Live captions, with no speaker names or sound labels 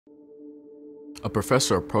A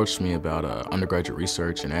professor approached me about undergraduate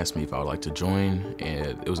research and asked me if I would like to join, and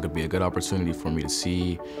it was going to be a good opportunity for me to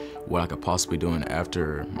see what I could possibly do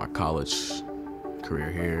after my college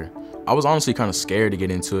career here. I was honestly kind of scared to get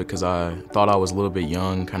into it because I thought I was a little bit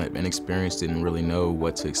young, kind of inexperienced, didn't really know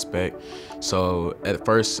what to expect. So at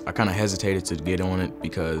first I kind of hesitated to get on it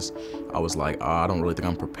because I was like, oh, I don't really think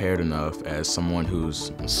I'm prepared enough as someone who's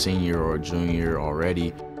a senior or a junior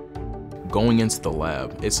already. Going into the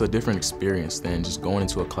lab, it's a different experience than just going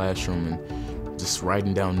into a classroom and just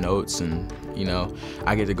writing down notes. And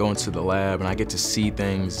I get to go into the lab and I get to see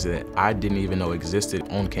things that I didn't even know existed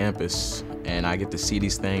on campus. And I get to see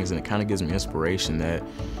these things and it kind of gives me inspiration that,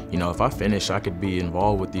 if I finish, I could be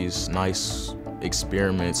involved with these nice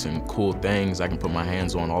experiments and cool things I can put my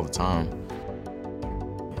hands on all the time.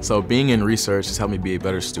 So being in research has helped me be a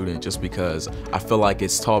better student just because I feel like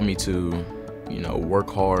it's taught me to work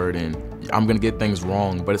hard, and I'm gonna get things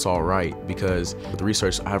wrong, but it's all right because with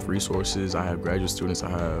research, I have resources, I have graduate students, I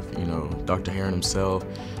have, Dr. Heron himself,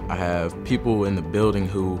 I have people in the building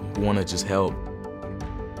who wanna just help.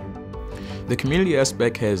 The community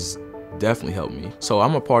aspect has definitely helped me. So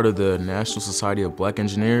I'm a part of the National Society of Black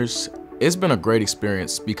Engineers. It's been a great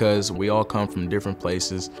experience because we all come from different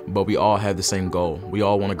places, but we all have the same goal. We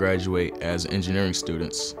all wanna graduate as engineering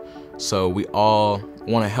students. So we all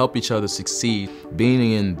want to help each other succeed.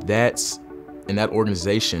 Being in that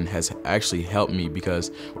organization has actually helped me because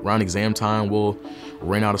around exam time, we'll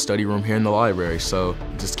rent out a study room here in the library. So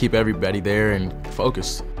just keep everybody there and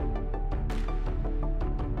focused.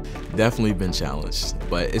 Definitely been challenged,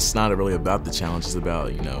 but it's not really about the challenge. It's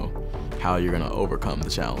about, how you're gonna overcome the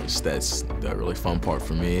challenge. That's the really fun part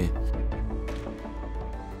for me.